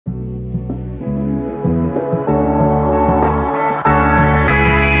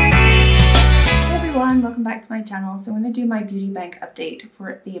back to my channel. So I'm going to do my beauty bank update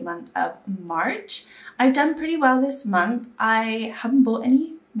for the month of March. I've done pretty well this month. I haven't bought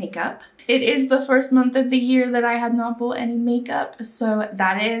any makeup. It is the first month of the year that I have not bought any makeup, so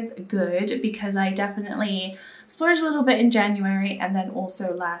that is good because I definitely splurged a little bit in January and then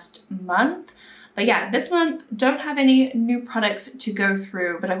also last month. But yeah, this month don't have any new products to go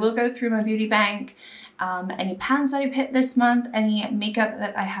through, but I will go through my beauty bank, any pans that I've hit this month, any makeup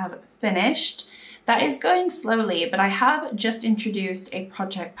that I have finished. That is going slowly, but I have just introduced a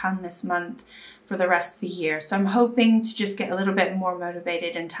project pan this month for the rest of the year. So I'm hoping to just get a little bit more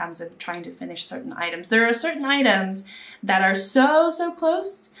motivated in terms of trying to finish certain items. There are certain items that are so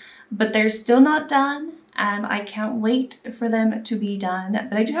close, but they're still not done, and I can't wait for them to be done.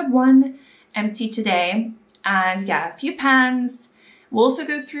 But I do have one empty today, and yeah, a few pans. We'll also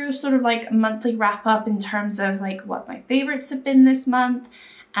go through sort of like a monthly wrap up in terms of like what my favorites have been this month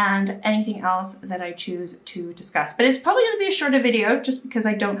and anything else that I choose to discuss. But it's probably going to be a shorter video just because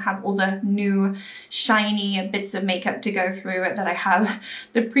I don't have all the new shiny bits of makeup to go through that I have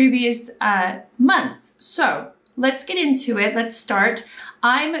the previous months. So let's get into it. Let's start.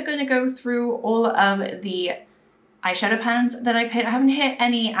 I'm going to go through all of the eyeshadow pans that I've hit. I haven't hit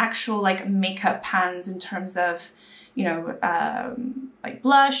any actual like makeup pans in terms of, you know, like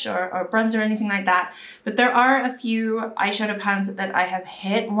blush or bronzer or anything like that. But there are a few eyeshadow pans that I have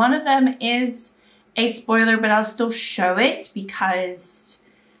hit. One of them is a spoiler, but I'll still show it because,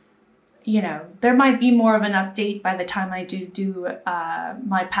 you know, there might be more of an update by the time I do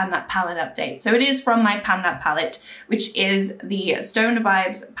my Pan That palette update. So it is from my Pan That palette, which is the Stone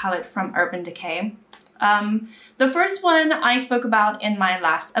Vibes palette from Urban Decay. The first one I spoke about in my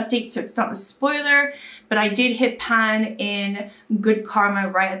last update, so it's not a spoiler, but I did hit pan in Good Karma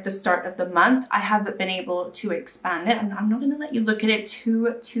right at the start of the month. I haven't been able to expand it. I'm not going to let you look at it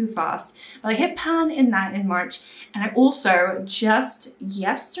too fast, but I hit pan in that in March. And I also just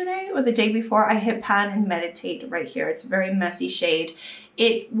yesterday or the day before, I hit pan in Meditate right here. It's a very messy shade.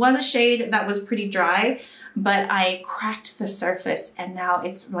 It was a shade that was pretty dry, but I cracked the surface and now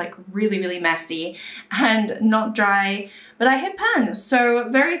it's like really messy and not dry, but I hit pan. So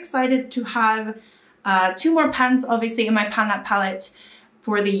very excited to have 2 more pans obviously in my Pan That palette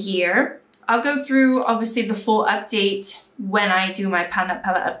for the year. I'll go through obviously the full update when I do my Pan That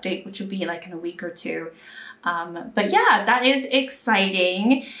palette update, which will be like in a week or 2. But yeah, that is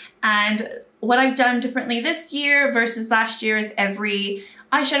exciting. And what I've done differently this year versus last year is every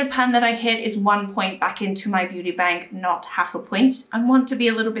eyeshadow pan that I hit is 1 point back into my beauty bank, not half a point. I want to be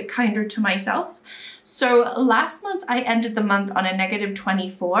a little bit kinder to myself. So last month I ended the month on a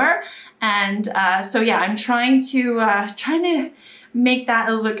 -24, and so yeah, I'm trying to make that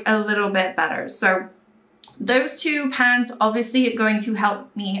look a little bit better. So those 2 pans obviously are going to help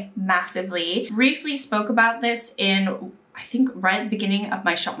me massively. Briefly spoke about this in, I think, right at the beginning of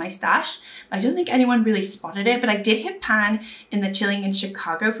my Shop My Stash. I don't think anyone really spotted it, but I did hit pan in the Chillin in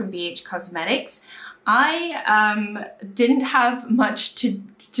Chicago from BH Cosmetics. I didn't have much to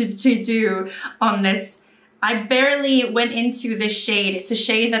do on this. I barely went into this shade. It's a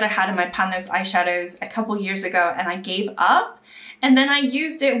shade that I had in my Pan Those eyeshadows a couple years ago and I gave up. And then I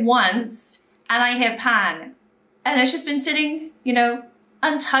used it once and I hit pan. And it's just been sitting, you know,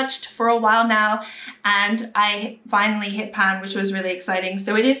 untouched for a while now, and I finally hit pan, which was really exciting.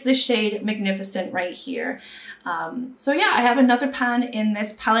 So it is the shade Magnificent right here. So yeah, I have another pan in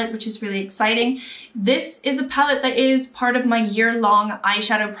this palette, which is really exciting. This is a palette that is part of my year-long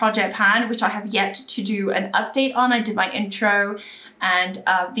eyeshadow project pan, which I have yet to do an update on. I did my intro, and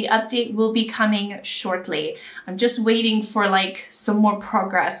the update will be coming shortly. I'm just waiting for like some more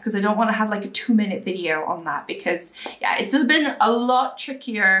progress because I don't want to have like a 2-minute video on that because yeah, it's been a lot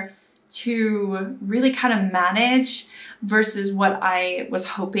trickier to really kind of manage versus what I was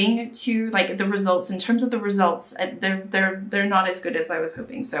hoping to, like the results. In terms of the results, they're not as good as I was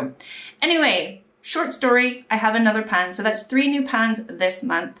hoping. So anyway, short story, I have another pan. So that's 3 new pans this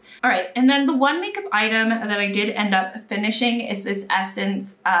month. All right, and then the one makeup item that I did end up finishing is this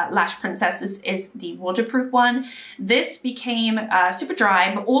Essence Lash Princess. This is the waterproof one. This became super dry,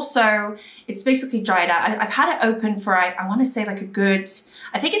 but also it's basically dried out. I've had it open for, I want to say like a good,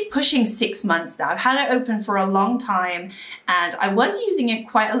 I think it's pushing 6 months now. I've had it open for a long time and I was using it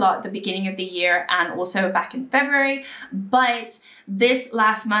quite a lot at the beginning of the year and also back in February. But this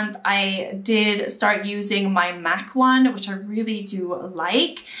last month I did start using my MAC one, which I really do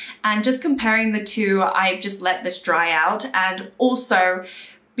like. And just comparing the two, I've just let this dry out. And also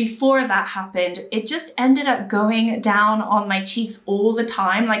before that happened, it just ended up going down on my cheeks all the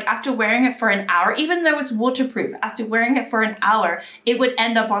time. Like after wearing it for an hour, even though it's waterproof, after wearing it for an hour, it would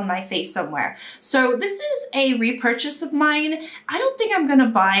end up on my face somewhere. So this is a repurchase of mine. I don't think I'm gonna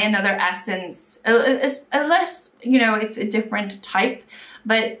buy another Essence unless, you know, it's a different type.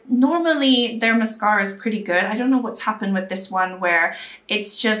 But normally their mascara is pretty good. I don't know what's happened with this one where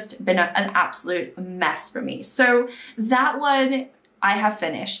it's just been an absolute mess for me. So that one I have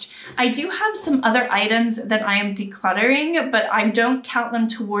finished. I do have some other items that I am decluttering, but I don't count them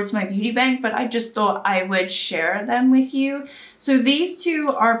towards my beauty bank, but I just thought I would share them with you. So these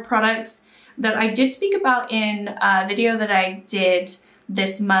two are products that I did speak about in a video that I did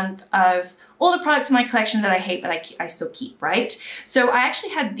this month of all the products in my collection that I hate, but I still keep, right? So I actually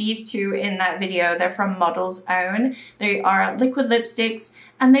had these two in that video. They're from Model's Own. They are liquid lipsticks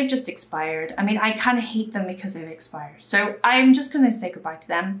and they've just expired. I mean, I kind of hate them because they've expired. So I'm just gonna say goodbye to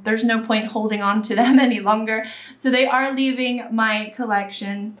them. There's no point holding on to them any longer. So they are leaving my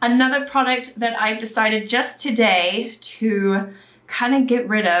collection. Another product that I've decided just today to kind of get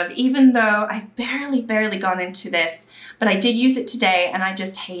rid of, even though I've barely gone into this, but I did use it today and I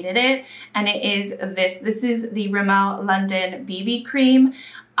just hated it. And it is this. This is the Rimmel London BB cream.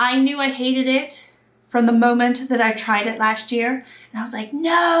 I knew I hated it from the moment that I tried it last year. And I was like,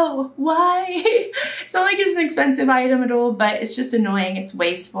 no, why? It's not like it's an expensive item at all, but it's just annoying, it's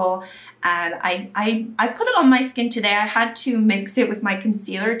wasteful. And I put it on my skin today. I had to mix it with my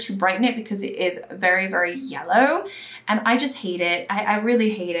concealer to brighten it because it is very yellow. And I just hate it. I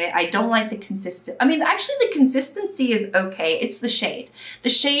really hate it. I don't like the consistency. I mean, actually the consistency is okay. It's the shade. The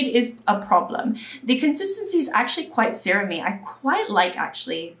shade is a problem. The consistency is actually quite serumy. I quite like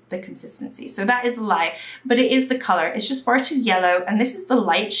actually the consistency. So that is a lie, but it is the color. It's just far too yellow. And this is the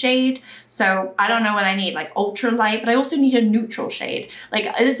light shade. So I don't know what I need, like ultra light, but I also need a neutral shade. Like,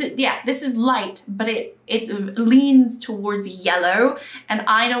 yeah, this is light, but it leans towards yellow. And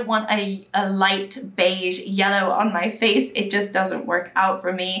I don't want a light beige yellow on my face. It just doesn't work out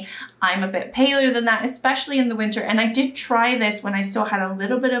for me. I'm a bit paler than that, especially in the winter. And I did try this when I still had a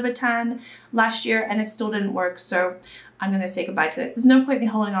little bit of a tan last year and it still didn't work. So I'm gonna say goodbye to this. There's no point in me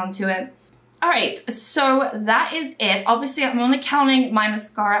holding on to it. All right, so that is it. Obviously, I'm only counting my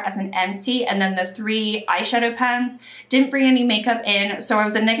mascara as an empty and then the 3 eyeshadow pans. Didn't bring any makeup in, so I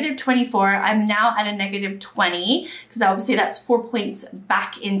was a -24. I'm now at a -20 because obviously that's 4 points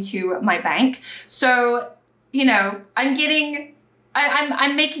back into my bank. So, you know,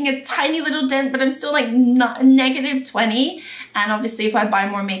 I'm making a tiny little dent, but I'm still like -20. And obviously if I buy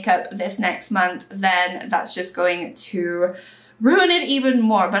more makeup this next month, then that's just going to ruin it even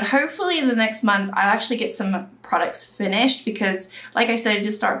more. But hopefully the next month I'll actually get some products finished because like I said, I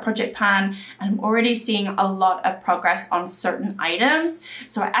just started Project Pan and I'm already seeing a lot of progress on certain items.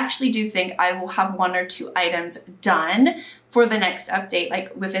 So I actually do think I will have 1 or 2 items done for the next update,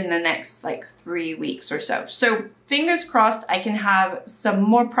 like within the next like 3 weeks or so. So fingers crossed I can have some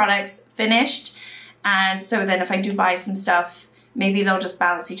more products finished. And so then if I do buy some stuff, maybe they'll just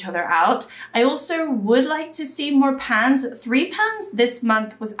balance each other out. I also would like to see more pans. 3 pans this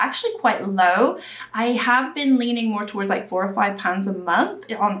month was actually quite low. I have been leaning more towards like 4 or 5 pans a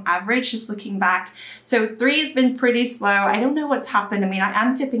month on average, just looking back. So 3 has been pretty slow. I don't know what's happened. I mean, I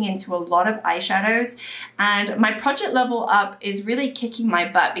am dipping into a lot of eyeshadows and my project level up is really kicking my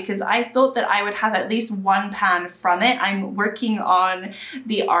butt because I thought that I would have at least 1 pan from it. I'm working on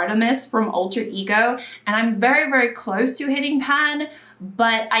the Artemis from Alter Ego and I'm very close to hitting pan.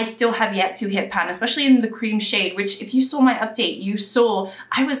 But I still have yet to hit pan, especially in the cream shade, which if you saw my update, you saw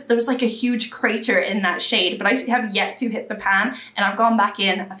there was like a huge crater in that shade, but I have yet to hit the pan and I've gone back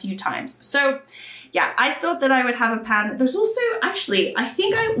in a few times. So yeah, I thought that I would have a pan. There's also, actually, I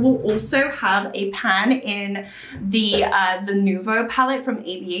think I will also have a pan in the Nouveau palette from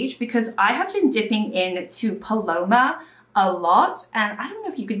ABH because I have been dipping into Paloma a lot, and I don't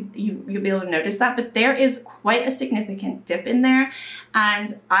know if you'll be able to notice that, but there is quite a significant dip in there.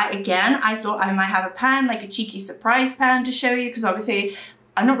 And I thought I might have a pan, like a cheeky surprise pan to show you, because obviously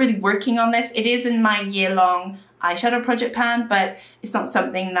I'm not really working on this. It is in my year-long eyeshadow project pan, but it's not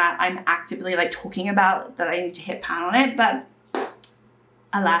something that I'm actively like talking about that I need to hit pan on it. But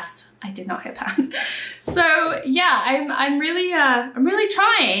alas, I did not hit pan. So yeah, I'm really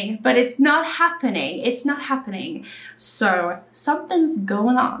trying, but it's not happening. It's not happening. So something's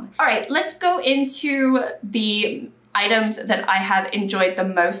going on. All right, let's go into the items that I have enjoyed the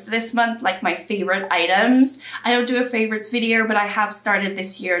most this month, like my favorite items. I don't do a favorites video, but I have started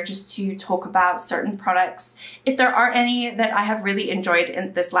this year just to talk about certain products, if there are any that I have really enjoyed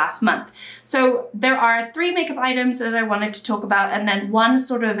in this last month. So there are 3 makeup items that I wanted to talk about, and then 1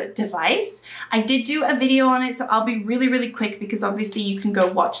 sort of device. I did do a video on it, so I'll be really, really quick because obviously you can go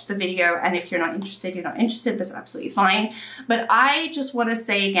watch the video, and if you're not interested, you're not interested, that's absolutely fine. But I just want to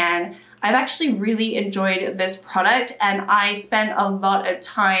say again, I've actually really enjoyed this product, and I spent a lot of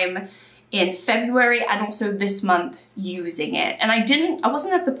time in February and also this month using it. And I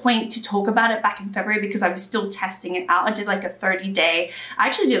wasn't at the point to talk about it back in February because I was still testing it out. I did like a 30-day, I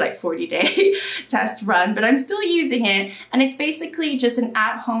actually did like 40-day test run, but I'm still using it. And it's basically just an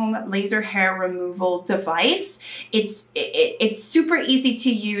at-home laser hair removal device. It's super easy to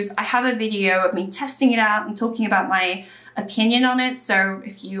use. I have a video of me testing it out and talking about my opinion on it. So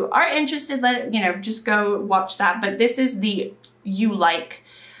if you are interested, just go watch that. But this is the YouLike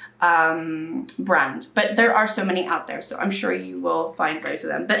brand, but there are so many out there, so I'm sure you will find various of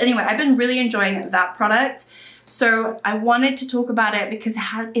them. But anyway, I've been really enjoying that product, so I wanted to talk about it because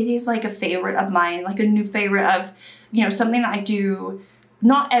it is like a favorite of mine, like a new favorite of, something that I do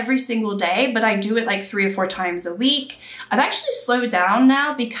not every single day, but I do it like 3 or 4 times a week. I've actually slowed down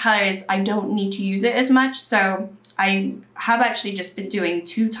now because I don't need to use it as much, so I have actually just been doing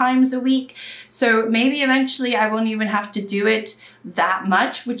 2 times a week. So maybe eventually I won't even have to do it that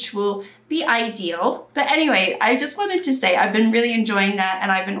much, which will be ideal. But anyway, I just wanted to say I've been really enjoying that,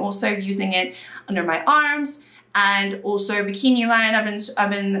 and I've been also using it under my arms and also bikini line. I've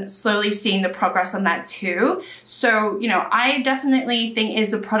been slowly seeing the progress on that too. So, I definitely think it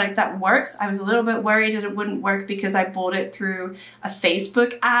is a product that works. I was a little bit worried that it wouldn't work because I bought it through a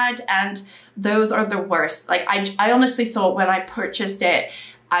Facebook ad, and those are the worst. Like I honestly thought when I purchased it,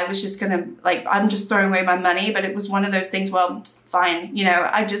 I was just gonna, I'm just throwing away my money, but it was one of those things, well, fine,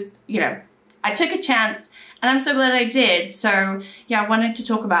 I just, I took a chance, and I'm so glad I did. So yeah, I wanted to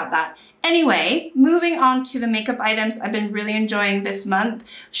talk about that. Anyway, moving on to the makeup items I've been really enjoying this month.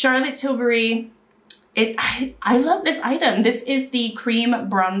 Charlotte Tilbury, I love this item. This is the cream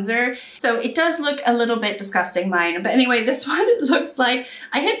bronzer. So it does look a little bit disgusting, mine. But anyway, this one, it looks like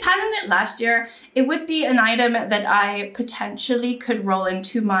I had patented it last year. It would be an item that I potentially could roll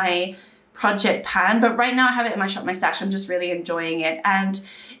into my project pan, but right now I have it in my shop, my stash. I'm just really enjoying it. And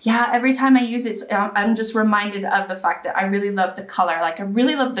yeah, every time I use it, I'm just reminded of the fact that I really love the color. Like I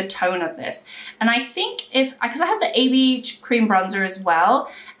really love the tone of this. And I think because I have the ABH cream bronzer as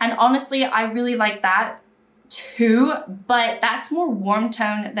well, and honestly, I really like that too, but that's more warm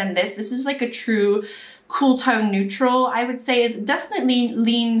tone than this. This is like a true cool tone neutral. I would say it definitely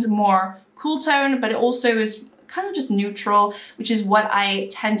leans more cool tone, but it also is kind of just neutral, which is what I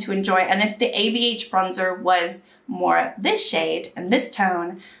tend to enjoy. And if the ABH bronzer was more this shade and this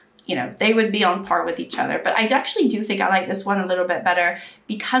tone, they would be on par with each other. But I actually do think I like this one a little bit better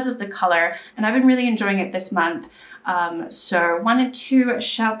because of the color, and I've been really enjoying it this month. So wanted to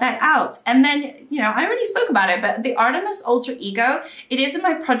shout that out. And then, I already spoke about it, but the Artemis Alter Ego, it is in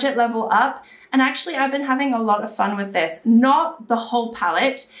my project level up. And actually, I've been having a lot of fun with this. Not the whole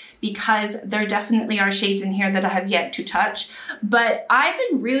palette, because there definitely are shades in here that I have yet to touch. But I've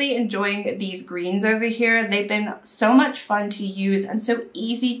been really enjoying these greens over here. They've been so much fun to use and so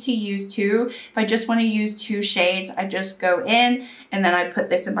easy to use too. If I just want to use 2 shades, I just go in and then I put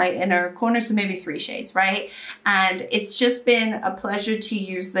this in my inner corner, so maybe 3 shades, right? And it's just been a pleasure to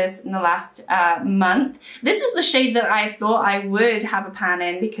use this in the last month. This is the shade that I thought I would have a pan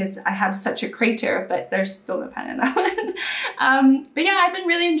in because I have such a crater, but there's still no pan in that one. But yeah, I've been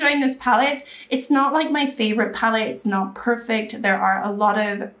really enjoying this palette. It's not like my favorite palette. It's not perfect. There are a lot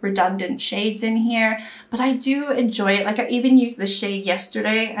of redundant shades in here, but I do enjoy it. Like I even used this shade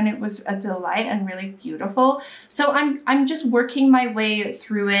yesterday and it was a delight and really beautiful. So I'm just working my way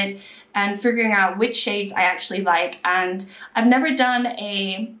through it and figuring out which shades I actually like. And I've never done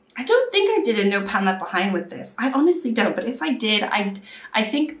I don't think I did a no pan left behind with this. I honestly don't, but if I did, I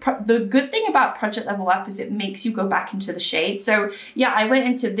think the good thing about Project Level Up is it makes you go back into the shade. So yeah, I went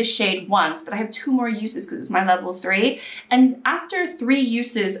into this shade once, but I have 2 more uses because it's my level 3. And after 3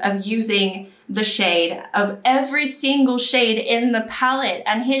 uses of using the shade of every single shade in the palette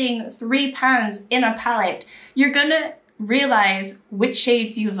and hitting 3 pans in a palette, you're gonna realize which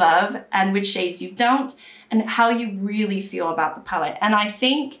shades you love and which shades you don't, and how you really feel about the palette. And I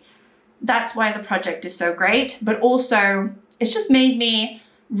think that's why the project is so great, but also it's just made me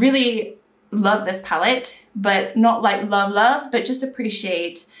really love this palette, but not like love, but just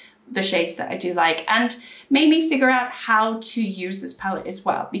appreciate the shades that I do like, and made me figure out how to use this palette as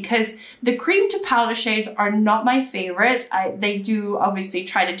well, because the cream to powder shades are not my favorite. They do obviously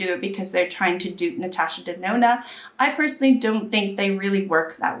try to do it because they're trying to dupe Natasha Denona. I personally don't think they really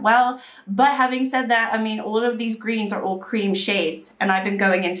work that well, but having said that, I mean, all of these greens are all cream shades, and I've been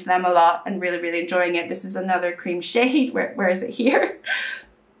going into them a lot and really enjoying it. This is another cream shade. Where is it here?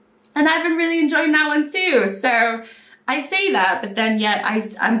 And I've been really enjoying that one too. So I say that, but then yet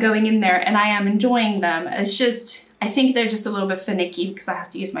I'm going in there and I am enjoying them. It's just, I think they're just a little bit finicky because I have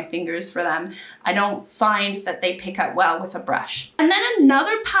to use my fingers for them. I don't find that they pick up well with a brush. And then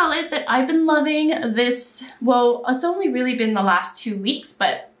another palette that I've been loving this, well, it's only really been the last 2 weeks,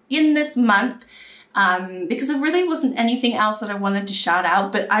 but in this month, because there really wasn't anything else that I wanted to shout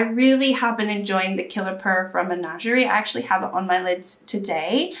out, but I really have been enjoying the Killer Purr from Menagerie. I actually have it on my lids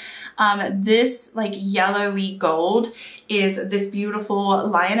today. This like yellowy gold is this beautiful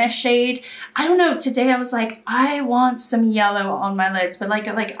lioness shade. I don't know, today I was like, I want some yellow on my lids, but like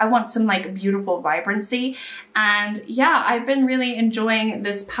I want some like beautiful vibrancy. And yeah, I've been really enjoying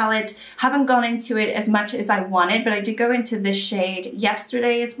this palette. Haven't gone into it as much as I wanted, but I did go into this shade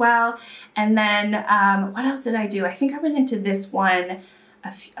yesterday as well. And then what else did I do? I think I went into this one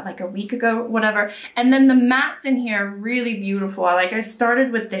like a week ago, whatever. And then the mattes in here are really beautiful. Like I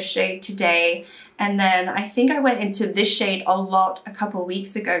started with this shade today, and then I think I went into this shade a lot a couple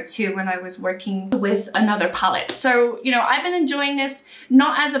weeks ago too when I was working with another palette. So, you know, I've been enjoying this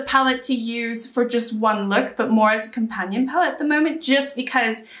not as a palette to use for just one look, but more as a companion palette at the moment, just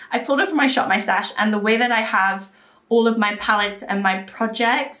because I pulled it from my Shop My Stash, and the way that I have all of my palettes and my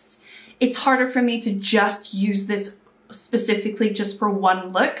projects, it's harder for me to just use this specifically just for one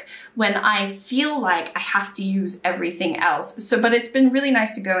look when I feel like I have to use everything else. So, but it's been really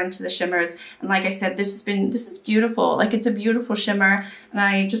nice to go into the shimmers. And like I said, this is beautiful. Like it's a beautiful shimmer. And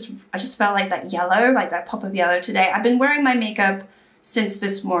I just felt like that yellow, like that pop of yellow today. I've been wearing my makeup since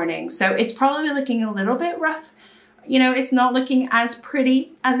this morning, so it's probably looking a little bit rough. You know, it's not looking as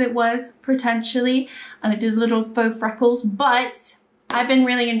pretty as it was potentially. And I did little faux freckles, but I've been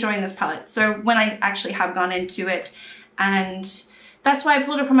really enjoying this palette. So when I actually have gone into it, and that's why I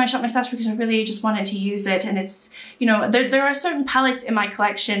pulled it from my Shop My Stash, because I really just wanted to use it. And it's, you know, there are certain palettes in my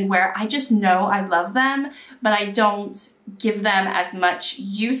collection where I just know I love them, but I don't give them as much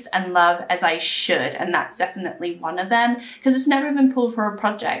use and love as I should. And that's definitely one of them, because it's never been pulled for a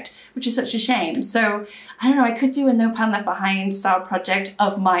project, which is such a shame. So I don't know, I could do a No Pan Left Behind style project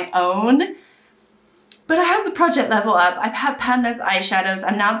of my own. But I have the project level up. I've had Panda's eyeshadows.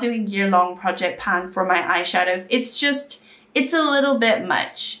 I'm now doing year-long project pan for my eyeshadows. It's just, it's a little bit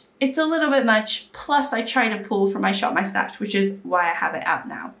much. It's a little bit much. Plus I try to pull from my Shop My Stash, which is why I have it out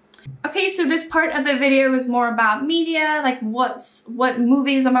now. Okay, so this part of the video is more about media, like what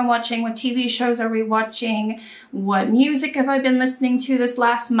movies am I watching, what TV shows are we watching, what music have I been listening to this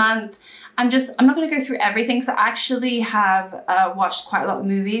last month. I'm not going to go through everything, because I actually have watched quite a lot of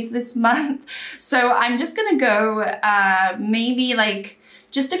movies this month. So I'm just going to go maybe like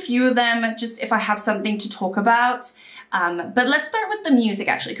just a few of them, just if I have something to talk about. But let's start with the music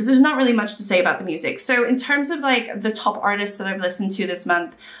actually, because there's not really much to say about the music. So in terms of like the top artists that I've listened to this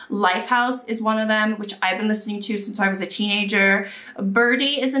month, Lifehouse is one of them, which I've been listening to since I was a teenager.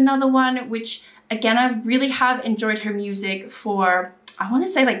 Birdie is another one, which again, I really have enjoyed her music for, I want to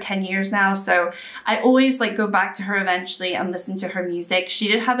say like 10 years now. So I always like go back to her eventually and listen to her music. She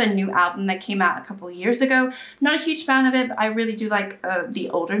did have a new album that came out a couple of years ago. Not a huge fan of it, but I really do like the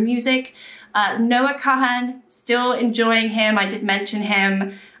older music. Noah Kahan, still enjoying him. I did mention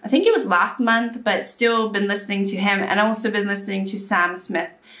him, I think it was last month, but still been listening to him. And also been listening to Sam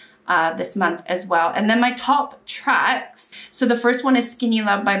Smith this month as well. And then my top tracks. So the first one is Skinny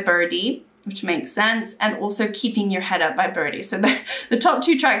Love by Birdie, which makes sense, and also Keeping Your Head Up by Birdie. So the top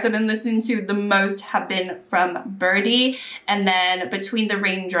two tracks I've been listening to the most have been from Birdie, and then Between the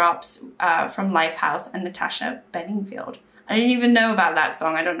Raindrops from Lifehouse and Natasha Bedingfield. I didn't even know about that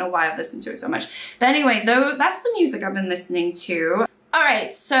song. I don't know why I've listened to it so much. But anyway, though, that's the music I've been listening to. All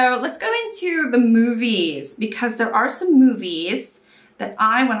right, so let's go into the movies, because there are some movies that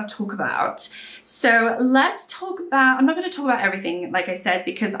I want to talk about. So let's talk about, I'm not going to talk about everything, like I said,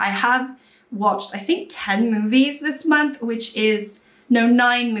 because I have watched, I think 10 movies this month, which is, no,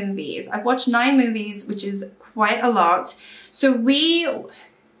 9 movies. I've watched 9 movies, which is quite a lot. So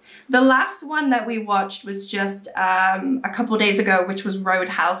the last one that we watched was just a couple days ago, which was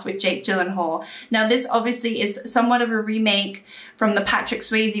Roadhouse with Jake Gyllenhaal. Now this obviously is somewhat of a remake from the Patrick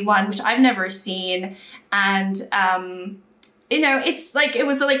Swayze one, which I've never seen. And you know, it's like, it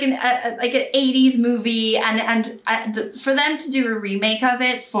was like an 80s movie, and for them to do a remake of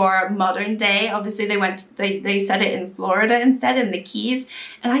it for modern day, obviously they set it in Florida instead, in the Keys,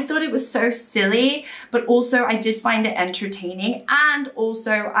 and I thought it was so silly, but also I did find it entertaining, and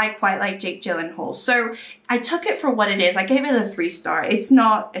also I quite like Jake Gyllenhaal, so I took it for what it is. I gave it a 3-star. It's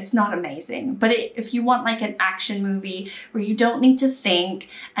not amazing, but if you want like an action movie where you don't need to think,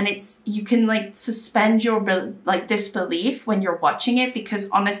 and you can like suspend your like disbelief when you're watching it, because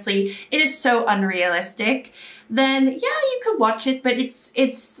honestly it is so unrealistic, then yeah, you could watch it, but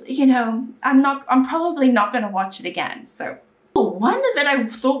it's you know, I'm probably not gonna watch it again. So one that I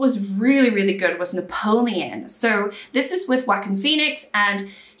thought was really, really good was Napoleon. So this is with Joaquin Phoenix, and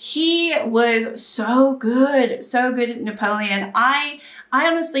he was so good at Napoleon. I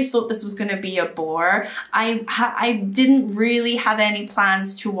honestly thought this was going to be a bore. I didn't really have any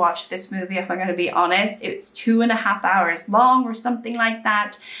plans to watch this movie, if I'm going to be honest. It's 2.5 hours long or something like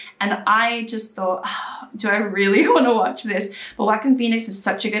that. And I just thought, oh, do I really want to watch this? But Joaquin Phoenix is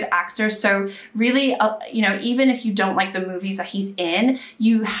such a good actor. So really, you know, even if you don't like the movies that he's in,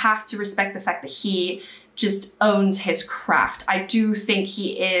 you have to respect the fact that he just owns his craft. I do think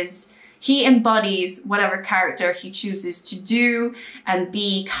he embodies whatever character he chooses to do and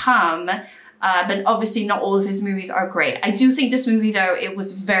become, but obviously not all of his movies are great. I do think this movie though, it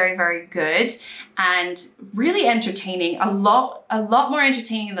was very, very good and really entertaining, a lot more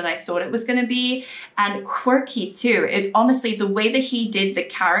entertaining than I thought it was gonna be, and quirky too. It honestly, the way that he did the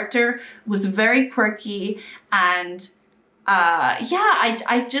character was very quirky, and yeah,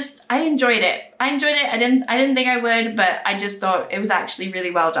 I enjoyed it. I didn't think I would, but I just thought it was actually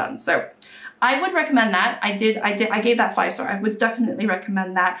really well done. So I would recommend that. I gave that 5-star. I would definitely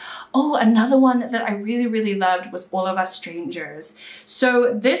recommend that. Oh, another one that I really, really loved was All of Us Strangers.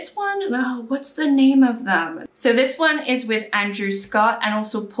 So this one, oh, what's the name of them? So this one is with Andrew Scott and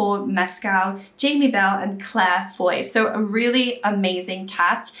also Paul Mescal, Jamie Bell, and Claire Foy. So a really amazing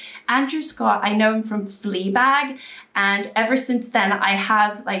cast. Andrew Scott, I know him from Fleabag, and ever since then I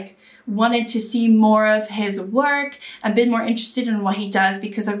have like wanted to see more of his work and been more interested in what he does,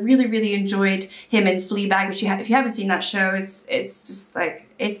 because I really, really enjoyed him in Fleabag, which if you haven't seen that show, it's just like,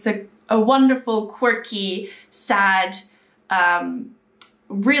 it's a wonderful, quirky, sad,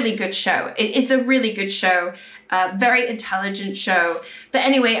 really good show. It's a really good show, very intelligent show. But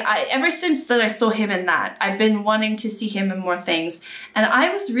anyway, ever since that I saw him in that, I've been wanting to see him in more things. And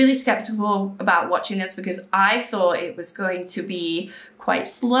I was really skeptical about watching this because I thought it was going to be quite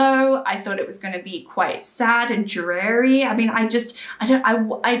slow. I thought it was going to be quite sad and dreary. I mean, I felt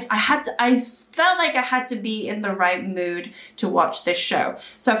like I had to be in the right mood to watch this show.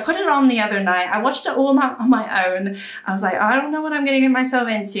 So I put it on the other night. I watched it all on my own. I was like, I don't know what I'm getting myself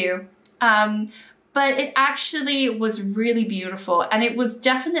into. But it actually was really beautiful, and it was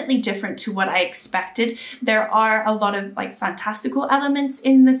definitely different to what I expected. There are a lot of like fantastical elements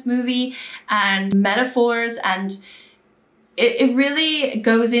in this movie and metaphors, and it really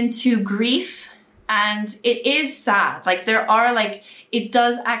goes into grief, and it is sad. Like there are like, it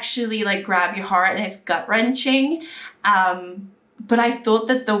does actually like grab your heart, and it's gut-wrenching. But I thought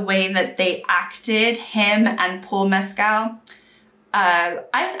that the way that they acted, him and Paul Mescal,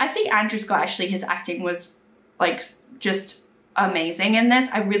 I think Andrew Scott, actually his acting was like just amazing in this.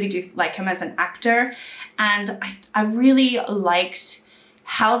 I really do like him as an actor, and I really liked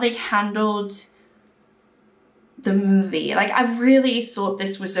how they handled the movie. Like I really thought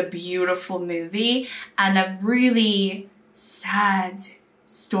this was a beautiful movie and a really sad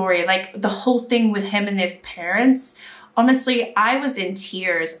story. Like the whole thing with him and his parents, honestly, I was in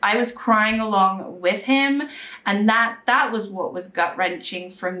tears. I was crying along with him, and that was what was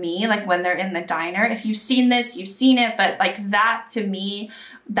gut-wrenching for me, like when they're in the diner. If you've seen this, you've seen it, but like that to me,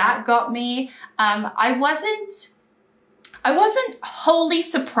 that got me. I wasn't wholly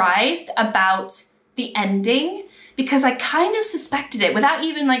surprised about the ending, because I kind of suspected it without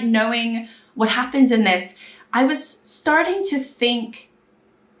even like knowing what happens in this. I was starting to think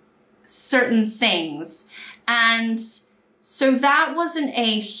certain things, and so that wasn't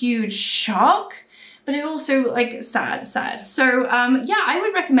a huge shock, but it also like sad. So yeah, I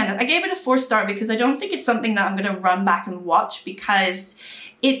would recommend it. I gave it a 4-star because I don't think it's something that I'm gonna run back and watch because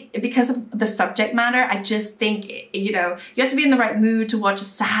of the subject matter. I just think, you know, you have to be in the right mood to watch a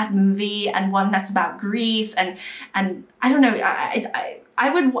sad movie and one that's about grief, and I don't know, I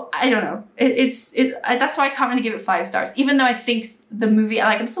don't know. That's why I can't really give it 5 stars, even though I think the movie,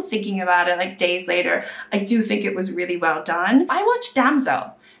 like I'm still thinking about it like days later. I do think it was really well done. I watched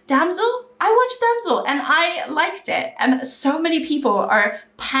Damsel. I watched Damsel and I liked it, and so many people are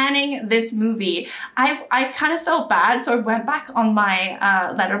panning this movie. I kind of felt bad, so I went back on my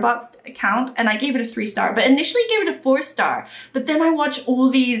Letterboxd account and I gave it a 3-star, but initially gave it a 4-star. But then I watched all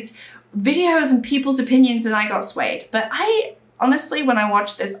these videos and people's opinions and I got swayed. But I honestly, when I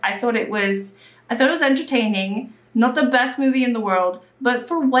watched this, I thought it was entertaining. Not the best movie in the world, but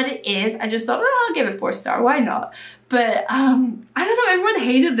for what it is, I just thought, oh, I'll give it 4-star, why not? But I don't know, everyone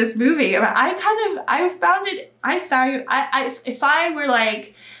hated this movie. If I were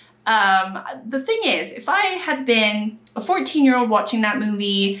like, the thing is, if I had been a 14-year-old watching that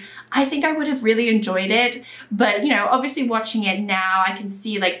movie, I think I would have really enjoyed it. But, you know, obviously watching it now, I can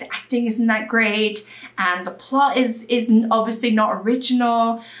see like the acting isn't that great and the plot is obviously not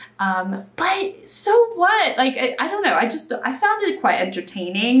original. But so what? Like, I don't know. I found it quite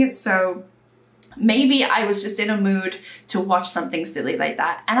entertaining. So maybe I was just in a mood to watch something silly like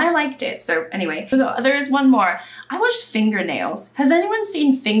that, and I liked it. So anyway, there is one more. I watched Fingernails. Has anyone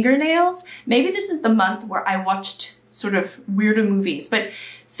seen Fingernails? Maybe this is the month where I watched sort of weirder movies, but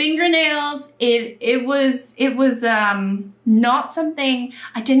Fingernails, it was not something,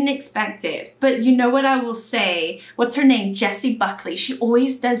 I didn't expect it. But you know what I will say? What's her name? Jessie Buckley. She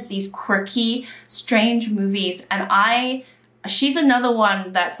always does these quirky, strange movies, and she's another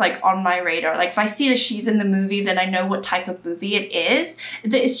one that's like on my radar. Like if I see that she's in the movie, then I know what type of movie it is.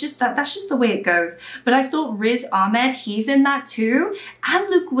 It's just that's just the way it goes. But I thought Riz Ahmed, he's in that too. And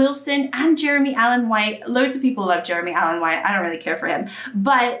Luke Wilson and Jeremy Allen White. Loads of people love Jeremy Allen White. I don't really care for him.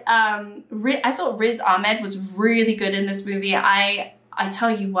 But I thought Riz Ahmed was really good in this movie. I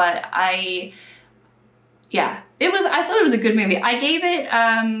tell you what, yeah, I thought it was a good movie. I gave it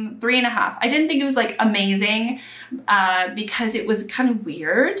 3.5. I didn't think it was like amazing because it was kind of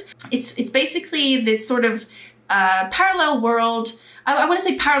weird. It's basically this sort of parallel world. I want to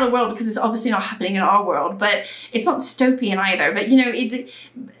say parallel world because it's obviously not happening in our world, but it's not dystopian either. But you know,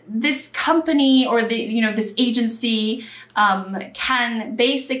 this company or this agency can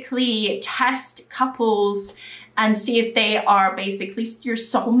basically test couples and see if they are basically your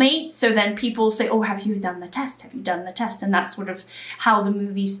soulmate. So then people say, oh, have you done the test? Have you done the test? And that's sort of how the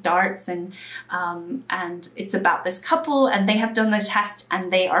movie starts. And it's about this couple, and they have done the test,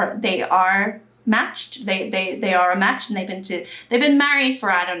 and they are matched. They are a match, and they've been married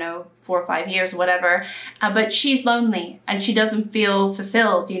for, I don't know, 4 or 5 years or whatever, but she's lonely and she doesn't feel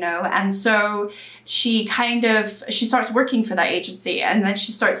fulfilled, you know, and so she starts working for that agency, and then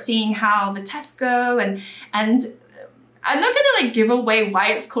she starts seeing how the tests go, and I'm not gonna like give away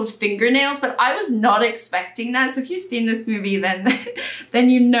why it's called Fingernails, but I was not expecting that. So if you've seen this movie, then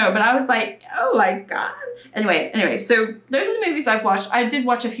you know. But I was like, oh my god. Anyway, so those are the movies I've watched. I did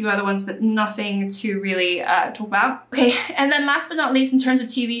watch a few other ones, but nothing to really talk about. Okay, and then last but not least, in terms of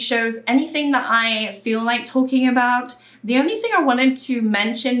TV shows, anything that I feel like talking about. The only thing I wanted to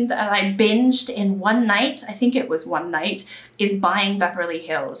mention that I binged in one night, I think it was one night, is Buying Beverly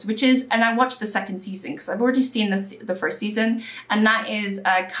Hills, and I watched the 2nd season because I've already seen the 1st season, and that is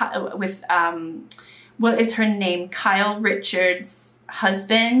with, what is her name? Kyle Richards'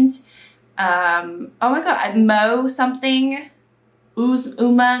 husband. Oh my god, Mo something.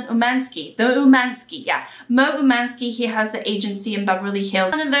 Umansky, yeah. Mo Umansky, he has the agency in Beverly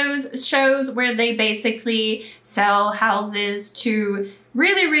Hills. One of those shows where they basically sell houses to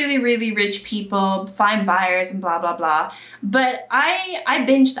really rich people, find buyers and blah, blah, blah. But I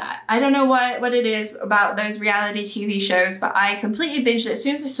binged that. I don't know what it is about those reality TV shows, but I completely binged it. As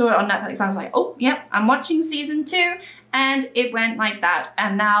soon as I saw it on Netflix, I was like, oh, yep, I'm watching season 2. And it went like that.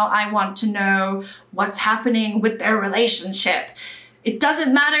 And now I want to know what's happening with their relationship. It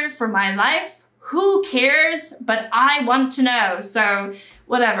doesn't matter for my life. Who cares? But I want to know. So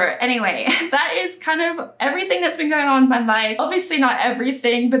whatever. Anyway, that is kind of everything that's been going on in my life. Obviously not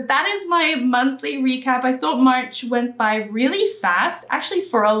everything, but that is my monthly recap. I thought March went by really fast. Actually,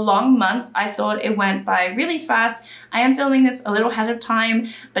 for a long month, I thought it went by really fast. I am filming this a little ahead of time,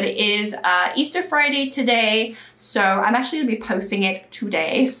 but it is Easter Friday today, so I'm actually gonna be posting it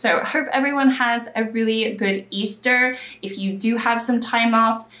today. So I hope everyone has a really good Easter. If you do have some time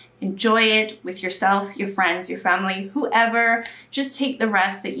off, enjoy it with yourself, your friends, your family, whoever. Just take the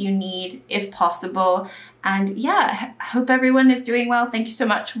rest that you need if possible. And yeah, I hope everyone is doing well. Thank you so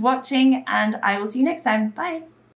much for watching, and I will see you next time. Bye.